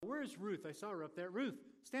Where is Ruth? I saw her up there. Ruth,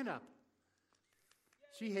 stand up.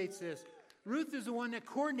 She hates this. Ruth is the one that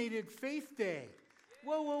coordinated Faith Day.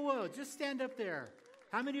 Whoa, whoa, whoa. Just stand up there.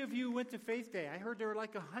 How many of you went to Faith Day? I heard there were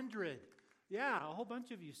like 100. Yeah, a whole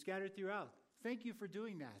bunch of you scattered throughout. Thank you for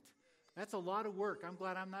doing that. That's a lot of work. I'm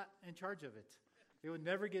glad I'm not in charge of it. It would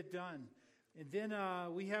never get done. And then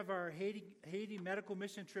we have our Haiti medical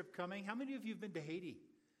mission trip coming. How many of you have been to Haiti?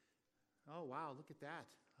 Oh, wow, look at that.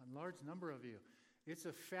 A large number of you. It's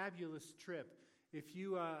a fabulous trip. If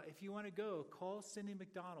you want to go, call Cindy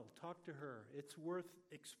McDonald. Talk to her. It's worth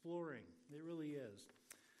exploring. It really is.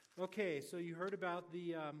 Okay, so you heard about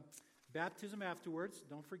the baptism afterwards.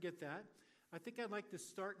 Don't forget that. I think I'd like to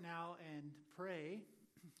start now and pray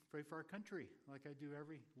for our country like I do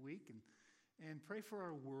every week and pray for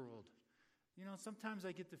our world. You know, sometimes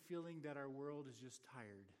I get the feeling that our world is just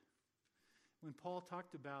tired. When Paul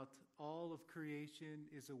talked about all of creation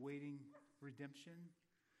is awaiting redemption,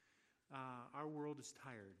 our world is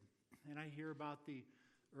tired. And I hear about the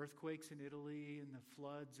earthquakes in Italy and the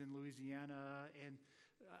floods in Louisiana, and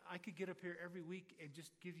I could get up here every week and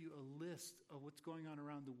just give you a list of what's going on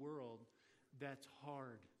around the world that's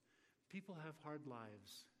hard. People have hard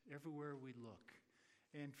lives everywhere we look.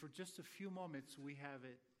 And for just a few moments, we have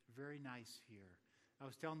it very nice here. I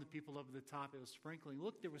was telling the people up at the top, it was sprinkling.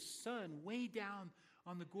 Look, there was sun way down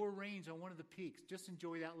on the Gore Range on one of the peaks. Just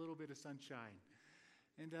enjoy that little bit of sunshine.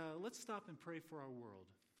 And let's stop and pray for our world.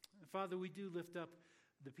 Father, we do lift up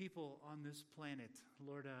the people on this planet.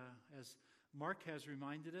 Lord, as Mark has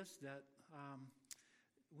reminded us that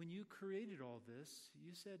when you created all this,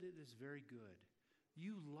 you said it is very good.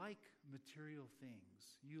 You like material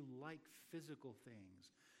things. You like physical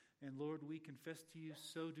things. And Lord, we confess to you,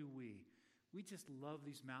 so do we. We just love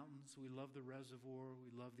these mountains. We love the reservoir.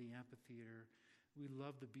 We love the amphitheater. We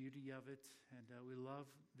love the beauty of it. And we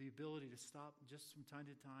love the ability to stop just from time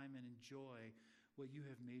to time and enjoy what you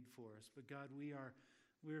have made for us. But God,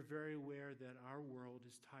 we're very aware that our world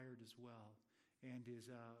is tired as well and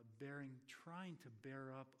is trying to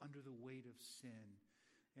bear up under the weight of sin.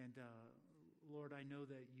 And Lord, I know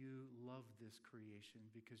that you love this creation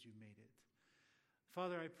because you made it.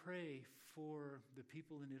 Father, I pray for the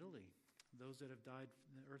people in Italy, those that have died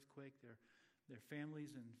from the earthquake, their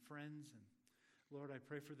families and friends. And Lord, I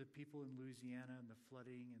pray for the people in Louisiana and the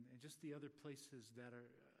flooding and just the other places that are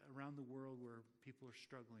around the world where people are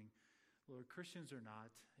struggling. Lord, Christians or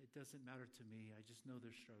not, it doesn't matter to me. I just know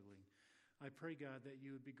they're struggling. I pray, God, that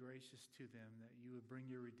you would be gracious to them, that you would bring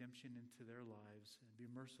your redemption into their lives and be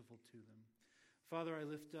merciful to them. Father, I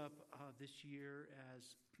lift up this year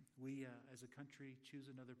as we, as a country,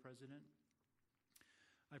 choose another president.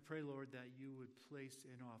 I pray, Lord, that you would place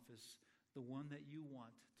in office the one that you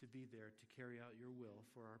want to be there to carry out your will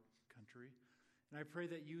for our country. And I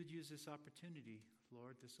pray that you would use this opportunity,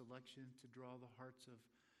 Lord, this election, to draw the hearts of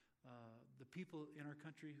the people in our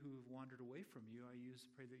country who have wandered away from you.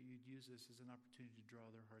 Pray that you'd use this as an opportunity to draw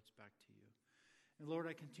their hearts back to you. And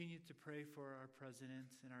Lord, I continue to pray for our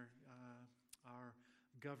president and our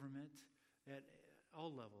government at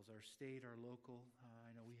all levels, our state, our local.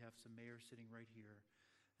 I know we have some mayors sitting right here.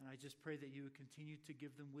 And I just pray that you would continue to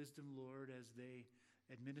give them wisdom, Lord, as they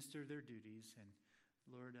administer their duties. And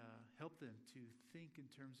Lord, help them to think in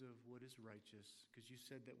terms of what is righteous, because you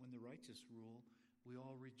said that when the righteous rule, we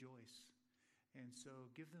all rejoice. And so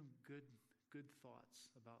give them good thoughts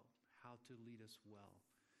about how to lead us well.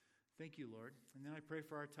 Thank you, Lord. And then I pray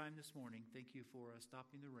for our time this morning. Thank you for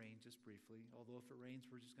stopping the rain just briefly. Although if it rains,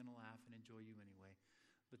 we're just going to laugh and enjoy you anyway.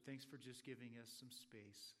 But thanks for just giving us some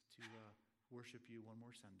space to worship you one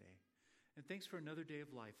more Sunday. And thanks for another day of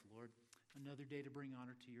life, Lord. Another day to bring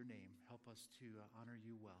honor to your name. Help us to honor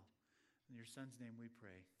you well. In your Son's name we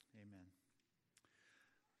pray. Amen.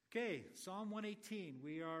 Okay, Psalm 118.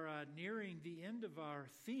 We are nearing the end of our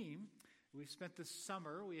theme. We've spent the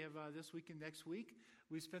summer, we have this week and next week,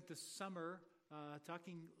 we spent the summer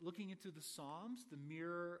looking into the Psalms, the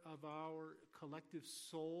mirror of our collective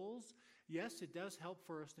souls. Yes, it does help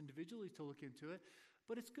for us individually to look into it,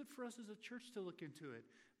 but it's good for us as a church to look into it.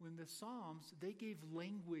 When the Psalms, they gave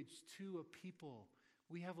language to a people.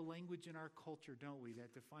 We have a language in our culture, don't we,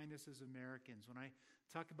 that define us as Americans. When I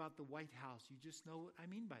talk about the White House, you just know what I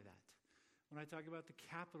mean by that. When I talk about the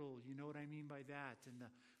Capitol, you know what I mean by that. And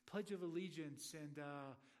the Pledge of Allegiance and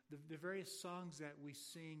the various songs that we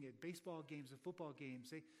sing at baseball games and football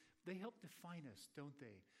games, they help define us, don't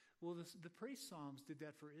they? Well, the praise Psalms did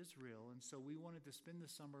that for Israel, and so we wanted to spend the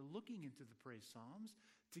summer looking into the praise Psalms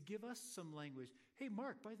to give us some language. Hey,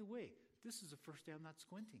 Mark, by the way, this is the first day I'm not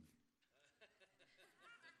squinting.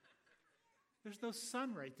 There's no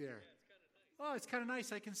sun right there. Oh, it's kind of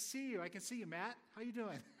nice. I can see you. Matt. How you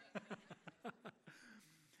doing?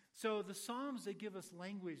 So the Psalms, they give us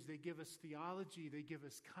language, they give us theology, they give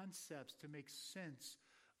us concepts to make sense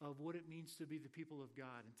of what it means to be the people of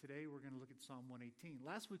God. And today we're going to look at Psalm 118.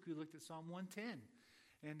 Last week we looked at Psalm 110.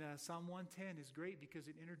 And Psalm 110 is great because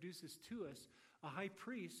it introduces to us a high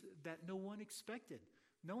priest that no one expected.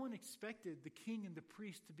 No one expected the king and the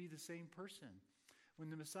priest to be the same person.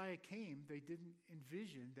 When the Messiah came, they didn't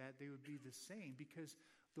envision that they would be the same because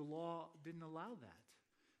the law didn't allow that.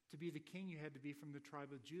 To be the king, you had to be from the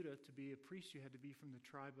tribe of Judah. To be a priest, you had to be from the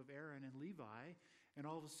tribe of Aaron and Levi. And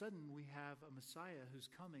all of a sudden, we have a Messiah who's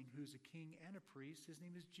coming, who's a king and a priest. His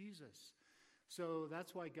name is Jesus. So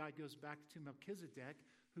that's why God goes back to Melchizedek,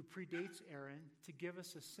 who predates Aaron, to give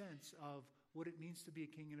us a sense of what it means to be a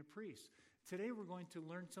king and a priest. Today, we're going to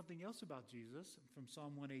learn something else about Jesus from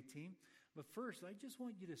Psalm 118. But first, I just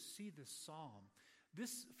want you to see this psalm.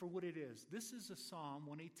 This, for what it is, this is a Psalm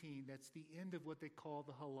 118 that's the end of what they call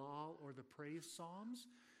the Hallel or the praise psalms.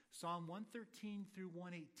 Psalm 113 through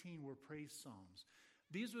 118 were praise psalms.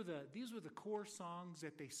 These were the core songs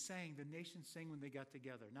that they sang, the nation sang when they got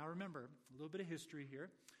together. Now remember, a little bit of history here.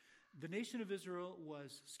 The nation of Israel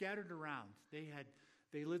was scattered around.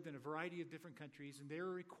 They lived in a variety of different countries, and they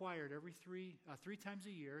were required every three times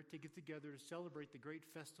a year to get together to celebrate the great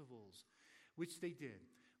festivals, which they did.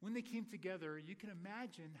 When they came together, you can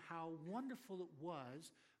imagine how wonderful it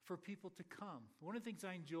was for people to come. One of the things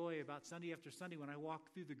I enjoy about Sunday after Sunday when I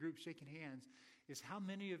walk through the group shaking hands is how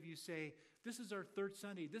many of you say, this is our third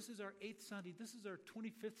Sunday, this is our 8th Sunday, this is our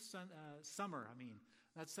 25th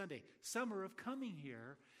summer of coming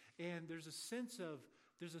here. And there's a sense of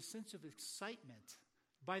excitement.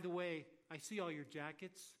 By the way, I see all your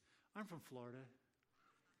jackets. I'm from Florida.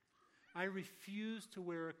 I refuse to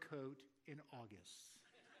wear a coat in August.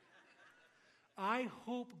 I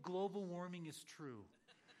hope global warming is true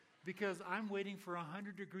because I'm waiting for a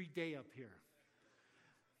 100-degree day up here.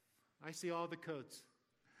 I see all the coats.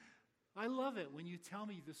 I love it when you tell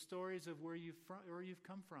me the stories of where you've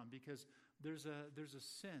come from because there's a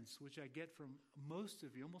sense, which I get from most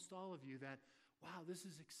of you, almost all of you, that, wow, this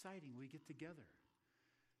is exciting. We get together.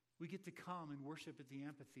 We get to come and worship at the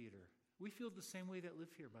amphitheater. We feel the same way that live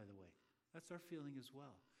here, by the way. That's our feeling as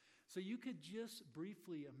well. So you could just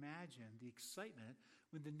briefly imagine the excitement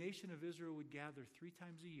when the nation of Israel would gather 3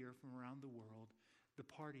 times a year from around the world, the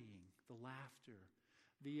partying, the laughter,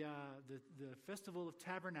 the Festival of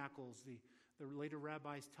Tabernacles. The later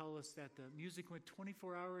rabbis tell us that the music went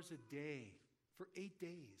 24 hours a day for 8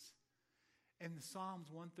 days. And the Psalms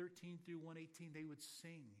 113 through 118, they would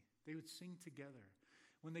sing. They would sing together.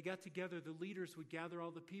 When they got together, the leaders would gather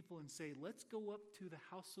all the people and say, let's go up to the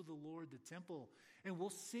house of the Lord, the temple, and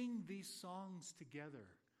we'll sing these songs together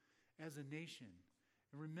as a nation,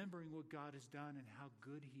 and remembering what God has done and how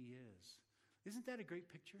good he is. Isn't that a great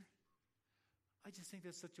picture? I just think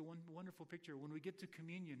that's such a wonderful picture. When we get to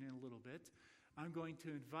communion in a little bit,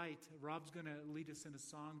 Rob's going to lead us in a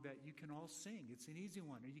song that you can all sing. It's an easy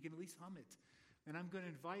one, or you can at least hum it. And I'm going to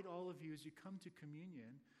invite all of you as you come to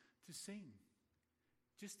communion to sing,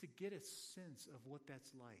 just to get a sense of what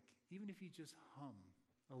that's like, even if you just hum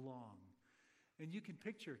along. And you can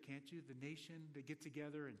picture, can't you, the nation, they get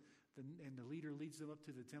together and the leader leads them up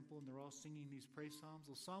to the temple and they're all singing these praise psalms.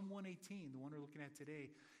 Well, Psalm 118, the one we're looking at today,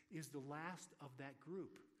 is the last of that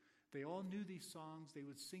group. They all knew these songs. They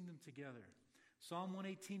would sing them together. Psalm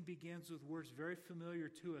 118 begins with words very familiar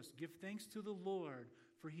to us. Give thanks to the Lord,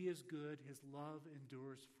 for he is good. His love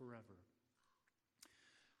endures forever.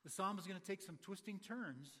 The psalm is going to take some twisting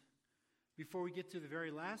turns before we get to the very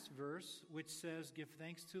last verse, which says, give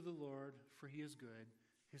thanks to the Lord, for he is good.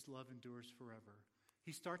 His love endures forever.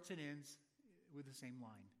 He starts and ends with the same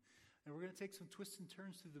line. And we're going to take some twists and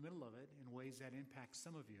turns through the middle of it in ways that impact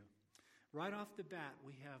some of you. Right off the bat,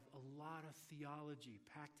 we have a lot of theology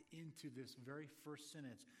packed into this very first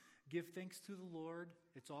sentence. Give thanks to the Lord.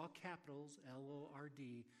 It's all capitals,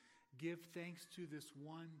 L-O-R-D. Give thanks to this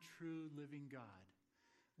one true living God.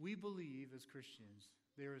 We believe as Christians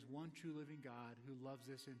there is one true living God who loves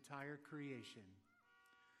this entire creation.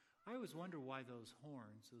 I always wonder why those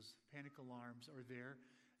horns, those panic alarms, are there,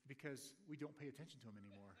 because we don't pay attention to them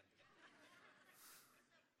anymore.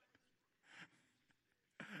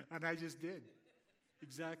 And I just did.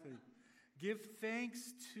 Exactly. Give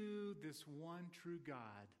thanks to this one true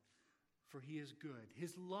God, for he is good.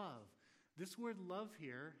 His love. This word love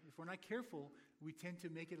here, if we're not careful, we tend to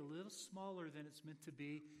make it a little smaller than it's meant to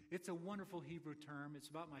be. It's a wonderful Hebrew term. It's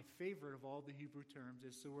about my favorite of all the Hebrew terms.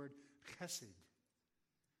 It's the word chesed.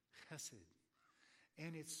 Chesed.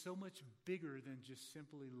 And it's so much bigger than just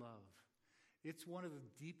simply love. It's one of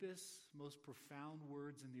the deepest, most profound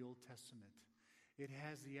words in the Old Testament. It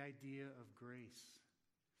has the idea of grace.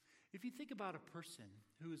 If you think about a person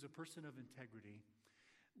who is a person of integrity,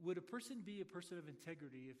 would a person be a person of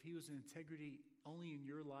integrity if he was in integrity only in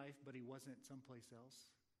your life, but he wasn't someplace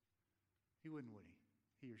else? He wouldn't, would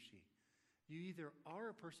he? He or she. You either are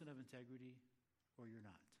a person of integrity or you're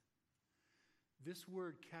not. This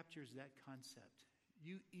word captures that concept.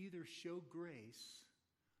 You either show grace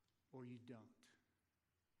or you don't.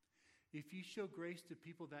 If you show grace to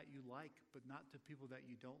people that you like, but not to people that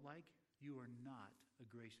you don't like, you are not a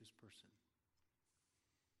gracious person.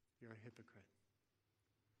 You're a hypocrite.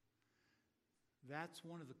 That's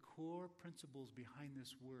one of the core principles behind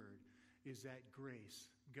this word, is that grace.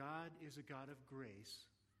 God is a God of grace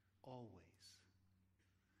always.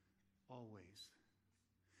 Always.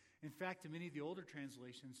 In fact, many of the older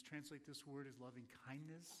translations translate this word as loving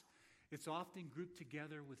kindness. It's often grouped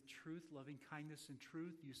together with truth, loving kindness and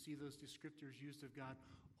truth. You see those descriptors used of God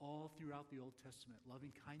all throughout the Old Testament,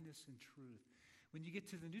 loving kindness and truth. When you get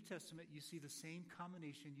to the New Testament, you see the same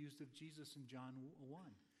combination used of Jesus in John 1.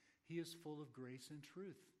 He is full of grace and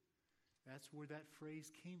truth. That's where that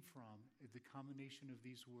phrase came from, the combination of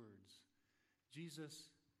these words.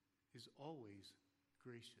 Jesus is always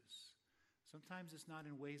gracious. Sometimes it's not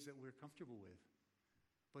in ways that we're comfortable with,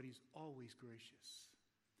 but he's always gracious.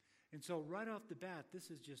 And so right off the bat,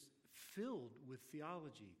 this is just filled with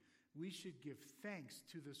theology. We should give thanks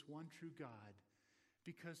to this one true God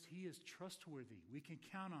because he is trustworthy. We can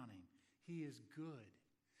count on him. He is good.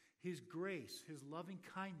 His grace, his loving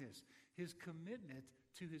kindness, his commitment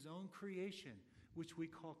to his own creation, which we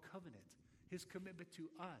call covenant, his commitment to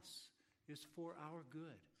us is for our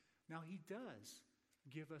good. Now, he does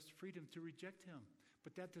give us freedom to reject him,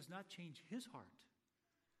 but that does not change his heart.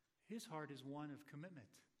 His heart is one of commitment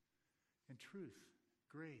and truth,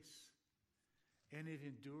 grace, and it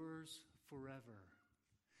endures forever.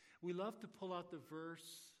 We love to pull out the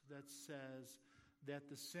verse that says that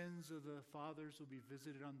the sins of the fathers will be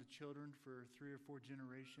visited on the children for 3 or 4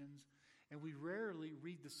 generations, and we rarely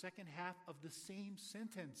read the second half of the same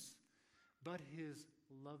sentence. But his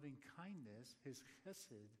loving kindness, his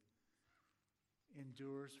chesed,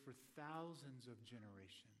 endures for thousands of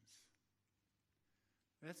generations.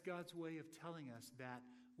 That's God's way of telling us that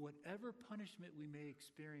whatever punishment we may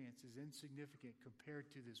experience is insignificant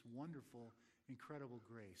compared to this wonderful, incredible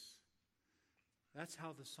grace. That's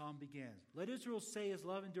how the psalm begins. Let Israel say his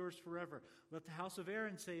love endures forever. Let the house of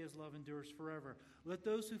Aaron say his love endures forever. Let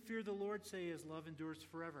those who fear the Lord say his love endures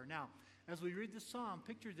forever. Now, as we read the psalm,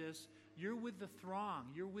 picture this. You're with the throng,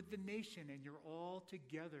 you're with the nation, and you're all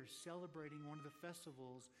together celebrating one of the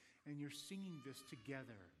festivals, and you're singing this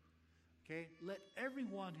together. Okay? Let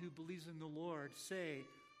everyone who believes in the Lord say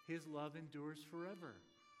his love endures forever.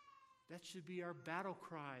 That should be our battle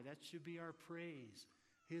cry. That should be our praise.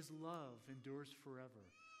 His love endures forever.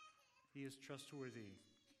 He is trustworthy.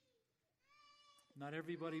 Not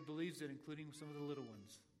everybody believes it, including some of the little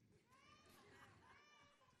ones.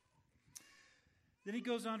 Then he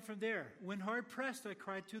goes on from there. When hard pressed, I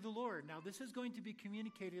cried to the Lord. Now, this is going to be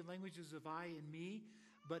communicated in languages of I and me,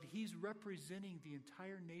 but he's representing the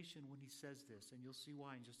entire nation when he says this, and you'll see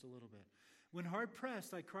why in just a little bit. When hard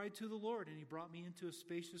pressed, I cried to the Lord, and he brought me into a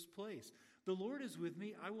spacious place. The Lord is with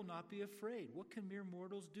me, I will not be afraid. What can mere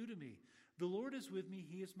mortals do to me? The Lord is with me,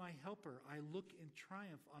 he is my helper. I look in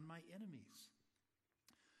triumph on my enemies.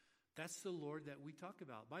 That's the Lord that we talk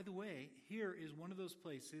about. By the way, here is one of those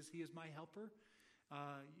places, he is my helper.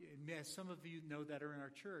 As some of you know that are in our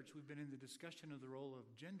church, we've been in the discussion of the role of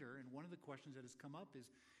gender, and one of the questions that has come up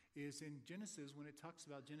is in Genesis, when it talks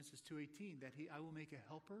about Genesis 2:18, that I will make a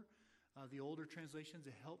helper. The older translations,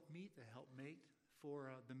 a helpmeet, a helpmate for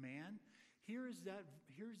the man. Here's that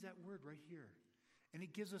word right here. And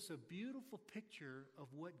it gives us a beautiful picture of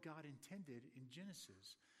what God intended in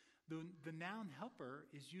Genesis. The noun helper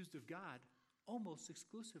is used of God almost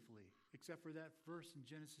exclusively, except for that verse in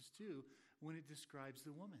Genesis 2 when it describes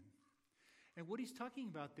the woman. And what he's talking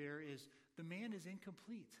about there is the man is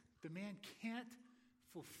incomplete. The man can't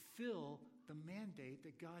fulfill the mandate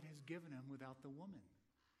that God has given him without the woman.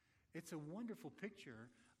 It's a wonderful picture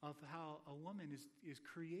of how a woman is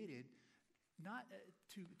created not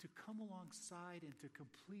to come alongside and to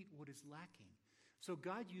complete what is lacking. So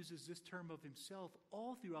God uses this term of himself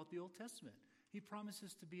all throughout the Old Testament. He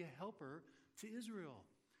promises to be a helper to Israel.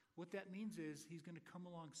 What that means is he's going to come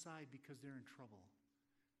alongside because they're in trouble.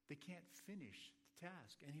 They can't finish the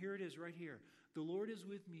task. And here it is right here. The Lord is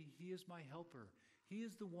with me. He is my helper. He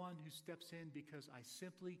is the one who steps in because I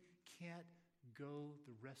simply can't go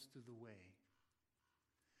the rest of the way.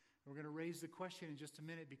 We're going to raise the question in just a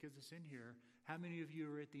minute because it's in here. How many of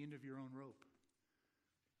you are at the end of your own rope?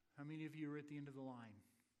 How many of you are at the end of the line?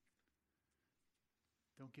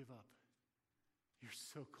 Don't give up. You're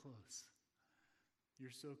so close.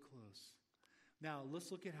 You're so close. Now,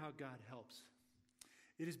 let's look at how God helps.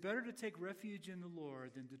 It is better to take refuge in the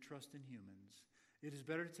Lord than to trust in humans. It is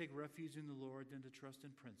better to take refuge in the Lord than to trust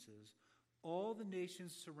in princes. All the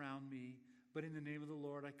nations surround me, but in the name of the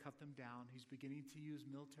Lord I cut them down. He's beginning to use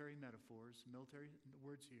military metaphors, military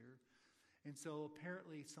words here. And so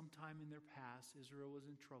apparently sometime in their past, Israel was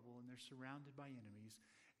in trouble and they're surrounded by enemies,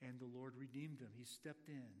 and the Lord redeemed them. He stepped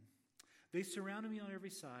in. They surrounded me on every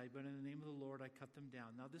side, but in the name of the Lord I cut them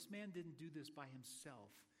down. Now this man didn't do this by himself.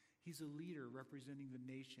 He's a leader representing the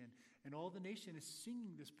nation, and all the nation is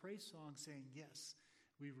singing this praise song saying, yes,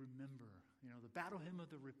 we remember. The battle hymn of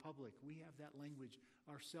the Republic. We have that language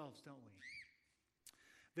ourselves, don't we?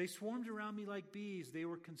 They swarmed around me like bees. They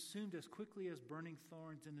were consumed as quickly as burning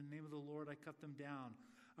thorns. In the name of the Lord, I cut them down.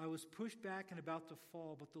 I was pushed back and about to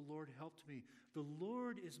fall, but the Lord helped me. The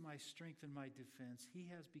Lord is my strength and my defense. He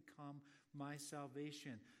has become my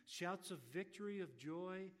salvation. Shouts of joy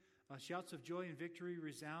and victory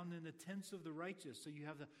resound in the tents of the righteous. So you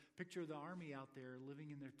have the picture of the army out there living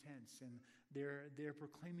in their tents, and they're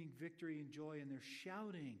proclaiming victory and joy, and they're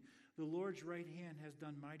shouting. The Lord's right hand has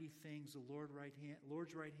done mighty things. The Lord's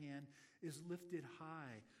right hand is lifted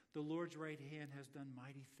high. The Lord's right hand has done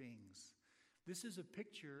mighty things. This is a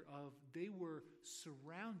picture of they were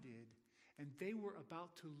surrounded and they were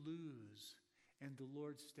about to lose, and the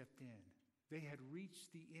Lord stepped in. They had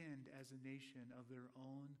reached the end as a nation of their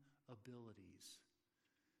own abilities.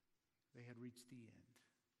 They had reached the end.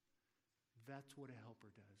 That's what a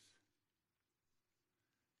helper does.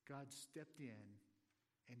 God stepped in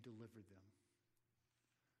and delivered them.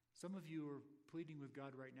 Some of you are pleading with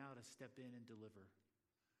God right now to step in and deliver.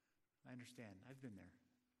 I understand. I've been there.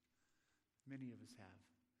 Many of us have.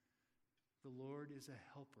 The Lord is a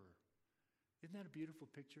helper. Isn't that a beautiful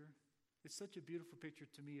picture? It's such a beautiful picture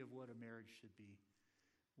to me of what a marriage should be.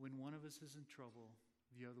 When one of us is in trouble,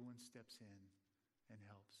 the other one steps in and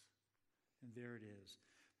helps. And there it is.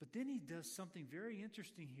 But then he does something very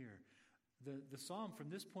interesting here. The psalm from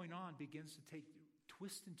this point on begins to take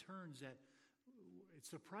twists and turns that it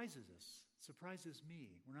surprises us. It surprises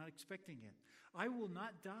me. We're not expecting it. I will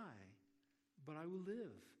not die, but I will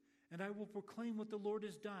live, and I will proclaim what the Lord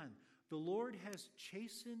has done. The Lord has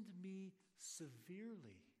chastened me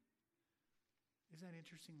severely. Isn't that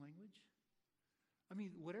interesting language? I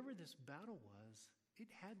mean, whatever this battle was, it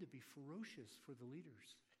had to be ferocious for the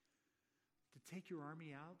leaders. To take your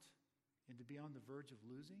army out and to be on the verge of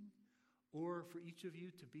losing, or for each of you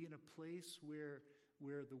to be in a place where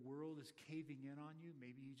the world is caving in on you.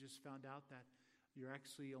 Maybe you just found out that you're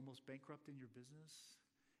actually almost bankrupt in your business.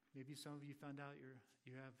 Maybe some of you found out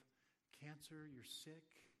you have cancer, you're sick.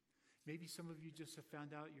 Maybe some of you just have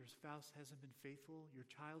found out your spouse hasn't been faithful, your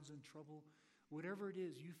child's in trouble. Whatever it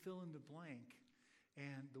is, you fill in the blank,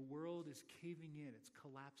 and the world is caving in. It's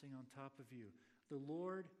collapsing on top of you. The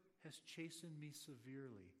Lord has chastened me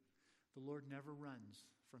severely. The Lord never runs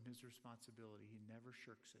from his responsibility. He never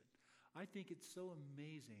shirks it. I think it's so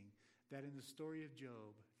amazing that in the story of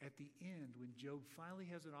Job, at the end, when Job finally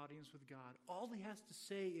has an audience with God, all he has to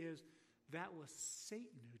say is, that was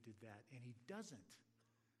Satan who did that, and he doesn't.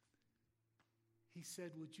 He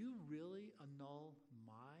said, would you really annul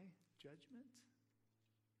my judgment?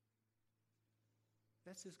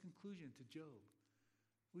 That's his conclusion to Job.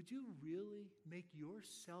 Would you really make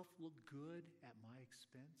yourself look good at my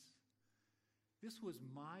expense? This was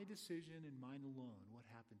my decision and mine alone, what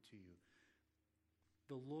happened to you.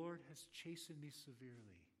 The Lord has chastened me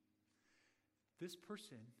severely. This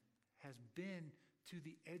person has been to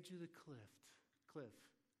the edge of the cliff,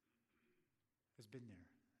 has been there.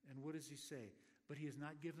 And what does he say? But he has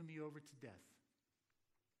not given me over to death.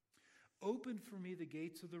 Open for me the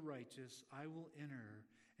gates of the righteous. I will enter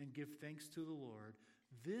and give thanks to the Lord.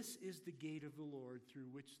 This is the gate of the Lord through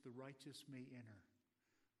which the righteous may enter.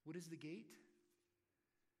 What is the gate?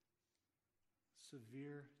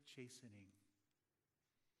 Severe chastening.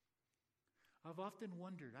 I've often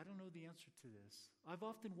wondered, I don't know the answer to this. I've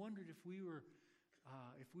often wondered if we were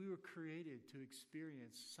created to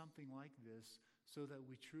experience something like this so that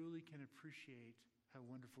we truly can appreciate how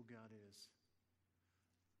wonderful God is.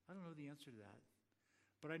 I don't know the answer to that.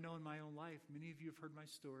 But I know in my own life, many of you have heard my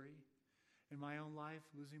story. In my own life,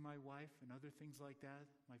 losing my wife and other things like that,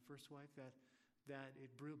 my first wife, that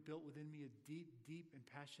it built within me a deep, deep and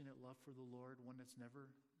passionate love for the Lord, one that's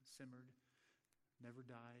never simmered, never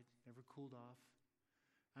died, never cooled off.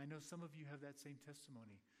 I know some of you have that same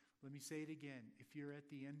testimony. Let me say it again. If you're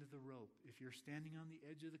at the end of the rope, if you're standing on the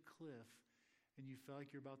edge of the cliff and you feel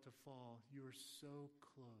like you're about to fall, you are so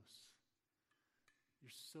close. You're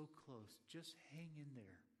so close. Just hang in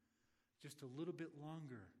there. Just a little bit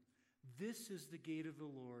longer. This is the gate of the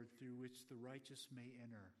Lord through which the righteous may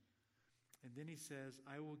enter. And then he says,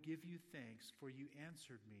 I will give you thanks, for you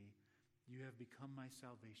answered me. You have become my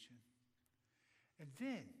salvation. And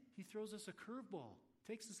then he throws us a curveball,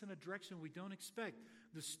 takes us in a direction we don't expect.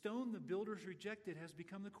 The stone the builders rejected has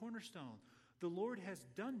become the cornerstone. The Lord has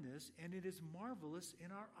done this, and it is marvelous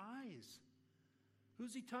in our eyes.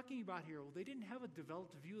 Who's he talking about here? Well, they didn't have a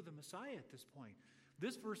developed view of the Messiah at this point.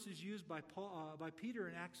 This verse is used by Peter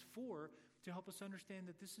in Acts 4 to help us understand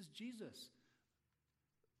that this is Jesus.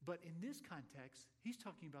 But in this context, he's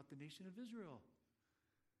talking about the nation of Israel.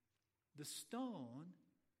 The stone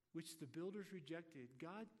which the builders rejected,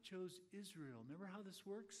 God chose Israel. Remember how this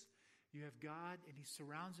works? You have God, and he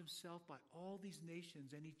surrounds himself by all these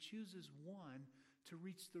nations, and he chooses one to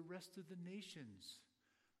reach the rest of the nations.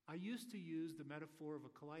 I used to use the metaphor of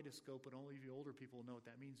a kaleidoscope, but only the older people know what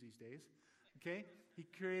that means these days. Okay? He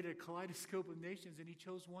created a kaleidoscope of nations, and he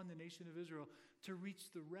chose one, the nation of Israel, to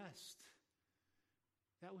reach the rest.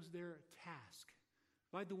 That was their task.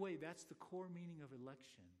 By the way, that's the core meaning of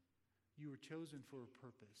election. You were chosen for a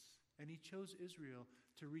purpose. And he chose Israel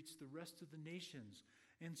to reach the rest of the nations.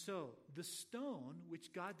 And so, the stone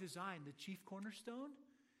which God designed, the chief cornerstone,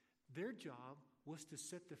 their job was to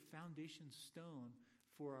set the foundation stone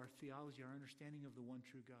for our theology, our understanding of the one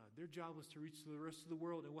true God. Their job was to reach the rest of the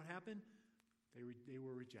world. And what happened? They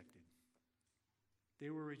were rejected.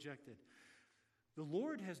 They were rejected. The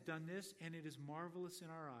Lord has done this, and it is marvelous in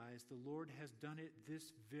our eyes. The Lord has done it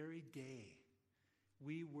this very day.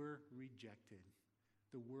 We were rejected.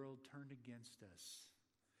 The world turned against us.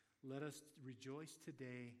 Let us rejoice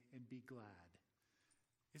today and be glad.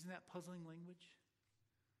 Isn't that puzzling language?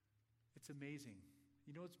 It's amazing.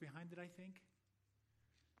 You know what's behind it, I think?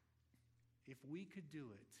 If we could do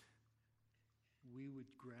it, we would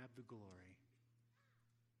grab the glory.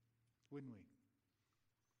 Wouldn't we?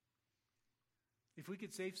 If we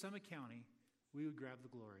could save Summit County, we would grab the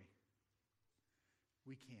glory.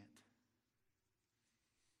 We can't.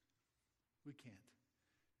 We can't.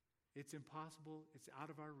 It's impossible. It's out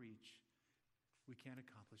of our reach. We can't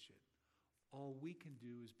accomplish it. All we can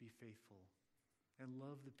do is be faithful and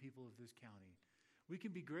love the people of this county. We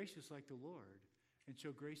can be gracious like the Lord and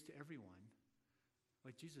show grace to everyone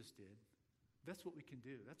like Jesus did. That's what we can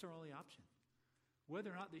do. That's our only option.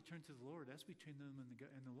 Whether or not they turn to the Lord, that's between them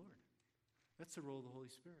and the Lord. That's the role of the Holy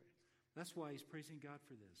Spirit. That's why he's praising God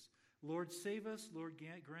for this. Lord, save us. Lord,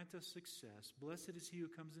 grant us success. Blessed is he who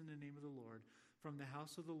comes in the name of the Lord. From the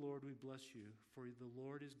house of the Lord we bless you, for the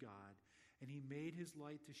Lord is God. And he made his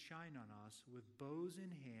light to shine on us with bows in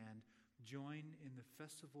hand, join in the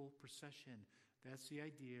festival procession. That's the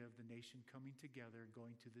idea of the nation coming together,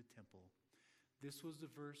 going to the temple. This was the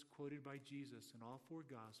verse quoted by Jesus in all four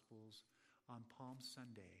Gospels on Palm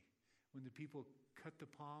Sunday, when the people cut the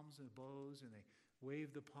palms and the bows, and they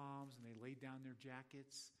waved the palms, and they laid down their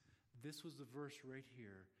jackets. This was the verse right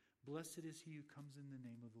here. Blessed is he who comes in the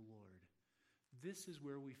name of the Lord. This is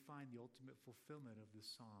where we find the ultimate fulfillment of this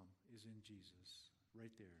psalm, is in Jesus,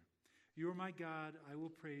 right there. You are my God, I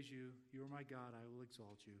will praise you. You are my God, I will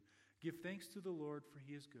exalt you. Give thanks to the Lord, for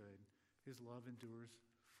he is good. His love endures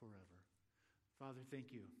forever. Father,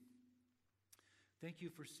 thank you. Thank you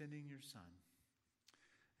for sending your Son.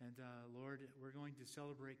 And Lord, we're going to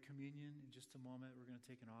celebrate communion in just a moment. We're going to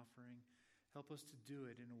take an offering. Help us to do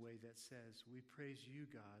it in a way that says, we praise you,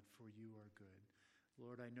 God, for you are good.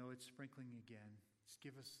 Lord, I know it's sprinkling again. Just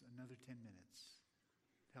give us another 10 minutes.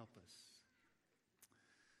 Help us.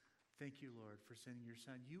 Thank you, Lord, for sending your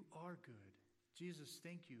Son. You are good. Jesus,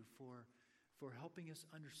 thank you for helping us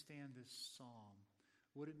understand this psalm,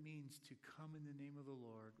 what it means to come in the name of the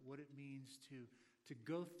Lord, what it means to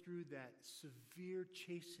go through that severe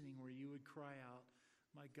chastening where you would cry out,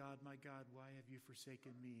 my God, why have you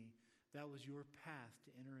forsaken me? That was your path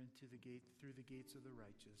to enter into the gate, through the gates of the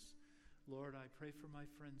righteous. Lord, I pray for my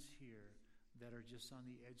friends here that are just on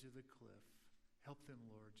the edge of the cliff. Help them,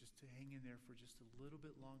 Lord, just to hang in there for just a little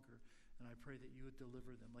bit longer. And I pray that you would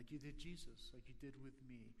deliver them like you did Jesus, like you did with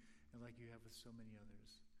me, and like you have with so many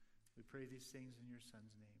others. We pray these things in your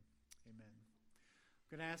Son's name. Amen.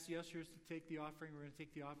 I'm going to ask the ushers to take the offering. We're going to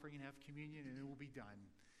take the offering and have communion, and it will be done.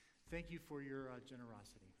 Thank you for your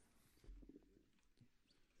generosity.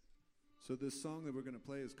 So this song that we're going to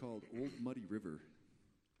play is called Old Muddy River.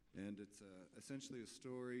 And it's essentially a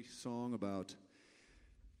story song about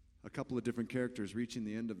a couple of different characters reaching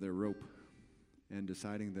the end of their rope and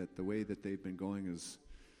deciding that the way that they've been going is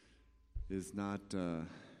not the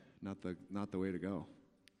way to go.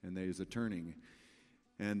 and there's a turning.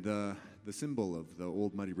 And the symbol of the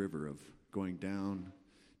old muddy river of going down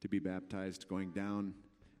to be baptized, going down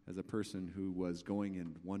as a person who was going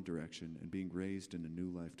in one direction and being raised in a new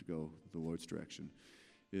life to go the Lord's direction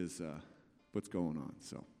is what's going on.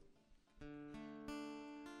 So,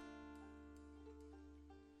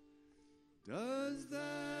 does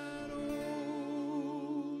that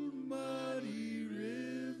old muddy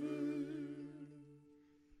river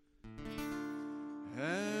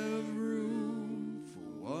have